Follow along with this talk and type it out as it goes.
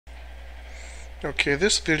Okay,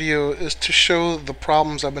 this video is to show the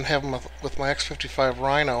problems I've been having with my x55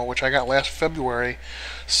 Rhino, which I got last February.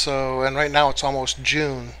 And right now it's almost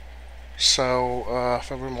June.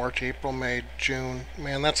 February, March, April, May, June.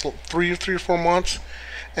 Man, that's three or 4 months.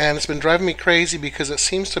 And it's been driving me crazy because it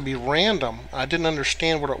seems to be random. I didn't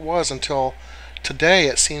understand what it was until today.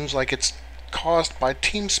 It seems like it's caused by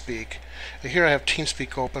Teamspeak. Here I have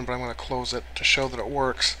Teamspeak open, but I'm going to close it to show that it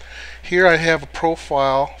works. Here I have a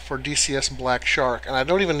profile for DCS Black Shark, and I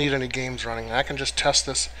don't even need any games running. I can just test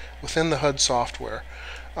this within the HUD software.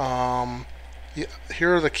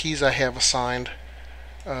 Here are the keys I have assigned.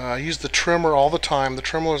 I use the trimmer all the time. The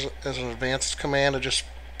trimmer is an advanced command. I just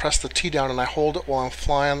press the T down and I hold it while I'm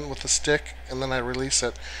flying with the stick, and then I release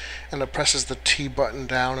it. And it presses the T button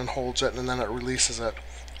down and holds it, and then it releases it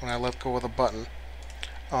when I let go of the button.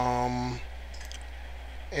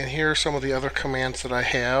 And here are some of the other commands that I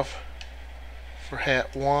have. For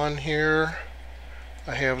hat 1 here,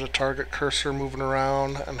 I have the target cursor moving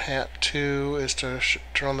around, and hat 2 is to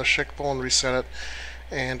turn on the shift and reset it,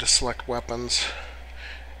 and to select weapons.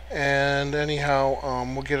 And anyhow,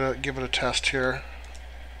 we'll give it a test here.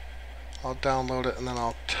 I'll download it and then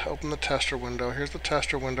I'll open the tester window. Here's the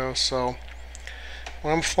tester window. So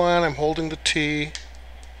when I'm flying, I'm holding the T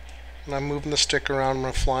and I'm moving the stick around when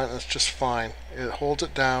I'm flying, and it's just fine. It holds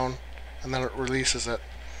it down and then it releases it.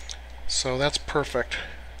 So that's perfect.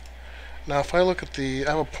 Now if I look at I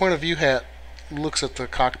have a point of view hat looks at the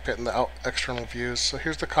cockpit and the external views. So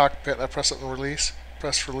here's the cockpit. I press it and release,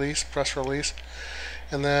 press release, press release,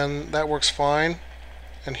 and then that works fine.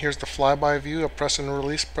 And here's the flyby view. I press and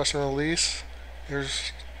release, press and release.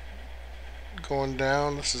 Here's going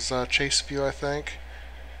down. This is chase view, I think.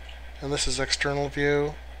 And this is external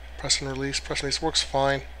view. Press and release, press and release. Works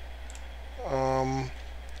fine. And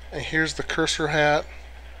here's the cursor hat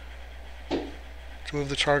to move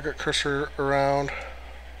the target cursor around.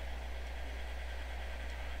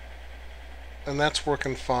 And that's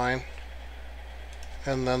working fine.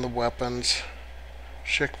 And then the weapons.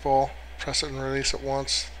 Shift-full. Press it and release it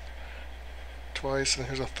once, twice, and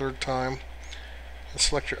here's a third time. And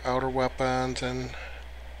select your outer weapons and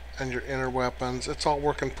your inner weapons. It's all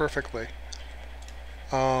working perfectly.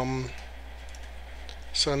 So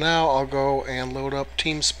now I'll go and load up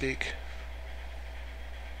Teamspeak.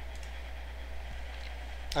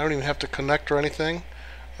 I don't even have to connect or anything.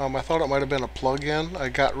 I thought it might have been a plug-in. I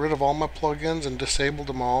got rid of all my plugins and disabled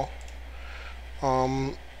them all.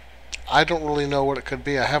 I don't really know what it could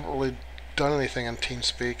be. I haven't really done anything in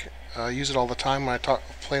Teamspeak. I use it all the time when I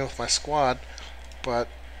playing with my squad. But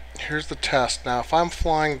here's the test. Now if I'm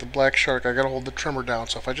flying the Black Shark, I gotta hold the trimmer down.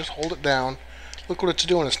 So if I just hold it down, look what it's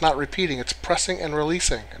doing. It's not repeating. It's pressing and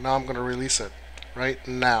releasing. And now I'm gonna release it right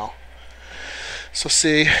now. So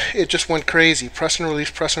see, it just went crazy. Press and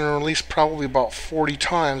release probably about 40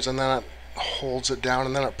 times, and then it holds it down,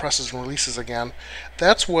 and then it presses and releases again.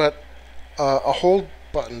 That's what a hold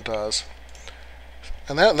button does.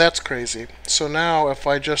 And that's crazy. So now if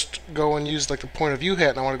I just go and use like the point of view hat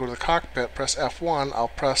and I want to go to the cockpit, press F1, I'll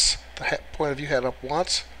press the point of view hat up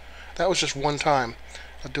once. That was just one time.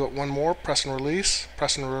 I'll do it one more, press and release,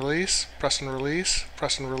 press and release, press and release,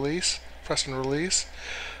 press and release, press and release.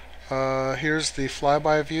 Here's the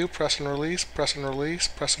flyby view, press and release, press and release,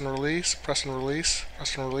 press and release, press and release,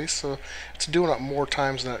 press and release. So it's doing it more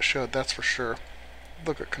times than it should, that's for sure.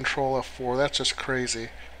 Look at Control F4, that's just crazy.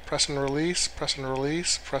 Press and release, press and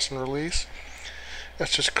release, press and release.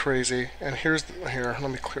 That's just crazy. And here,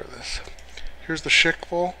 let me clear this. Here's the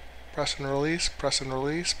shift-full. Press and release, press and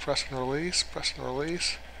release, press and release, press and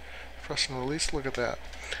release, press and release. Look at that.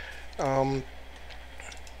 And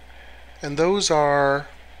those are,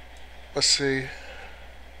 let's see,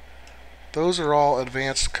 those are all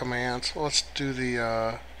advanced commands. Let's do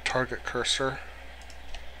the target cursor.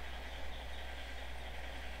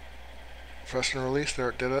 Press and release, there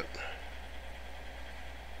it did it.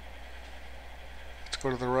 Let's go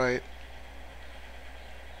to the right.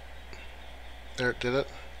 There it did it.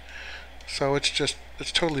 So it's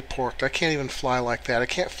totally porked. I can't even fly like that. I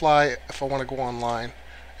can't fly if I want to go online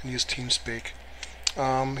and use Teamspeak.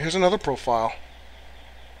 Here's another profile.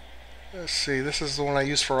 Let's see, this is the one I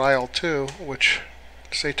use for IL-2, which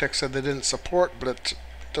Saitek said they didn't support, but it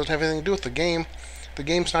doesn't have anything to do with the game. The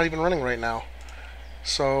game's not even running right now.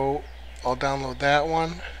 So I'll download that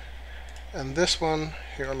one, and this one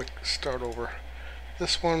here, let me start over.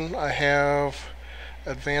 This one I have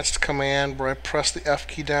advanced command where I press the F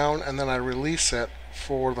key down and then I release it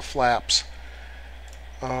for the flaps,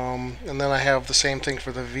 and then I have the same thing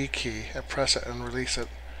for the V key. I press it and release it.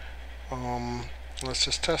 Let's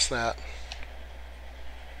just test that.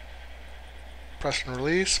 Press and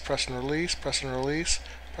release, press and release, press and release,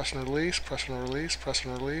 press and release, press and release, press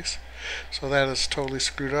and release. So that is totally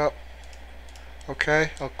screwed up.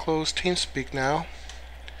 Okay, I'll close Teamspeak now,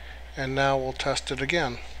 and now we'll test it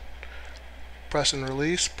again. Press and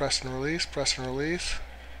release, press and release, press and release.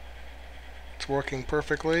 It's working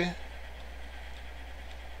perfectly.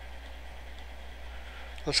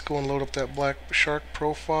 Let's go and load up that black shark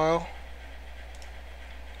profile.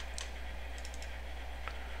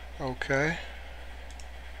 Okay.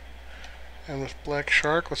 And with black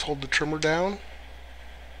shark, let's hold the trimmer down.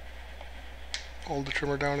 Hold the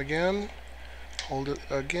trimmer down again. Hold it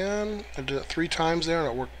again. I did it 3 times there and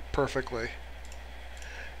it worked perfectly.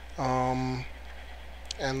 And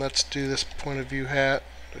let's do this point of view hat.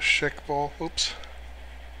 The Schickville. Oops.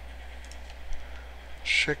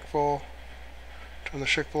 Schickville. Turn the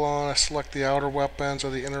Schickville on. I select the outer weapons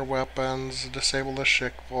or the inner weapons. Disable the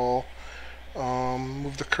Schickville.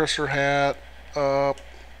 Move the cursor hat up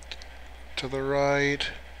to the right.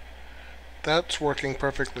 That's working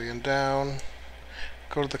perfectly. And down.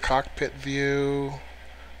 Go to the cockpit view.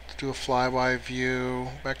 Let's do a flyby view.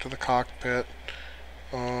 Back to the cockpit.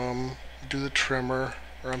 Do the trimmer.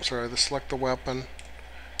 Or I'm sorry, select the weapon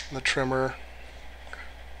and the trimmer.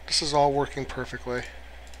 This is all working perfectly.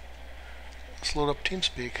 Let's load up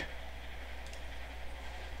Teamspeak.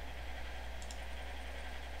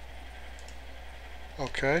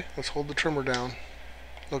 Okay, let's hold the trimmer down.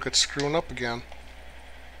 Look, it's screwing up again.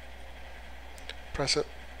 Press it.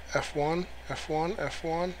 F1, F1,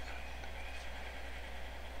 F1.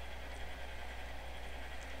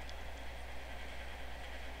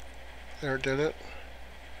 There, it did it.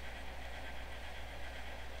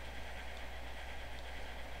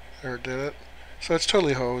 There, it did it. So it's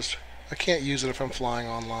totally hosed. I can't use it if I'm flying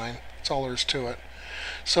online. That's all there is to it.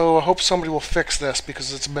 So I hope somebody will fix this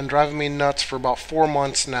because it's been driving me nuts for about 4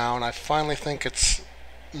 months now, and I finally think it's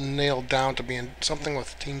nailed down to being something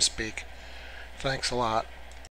with Teamspeak. Thanks a lot.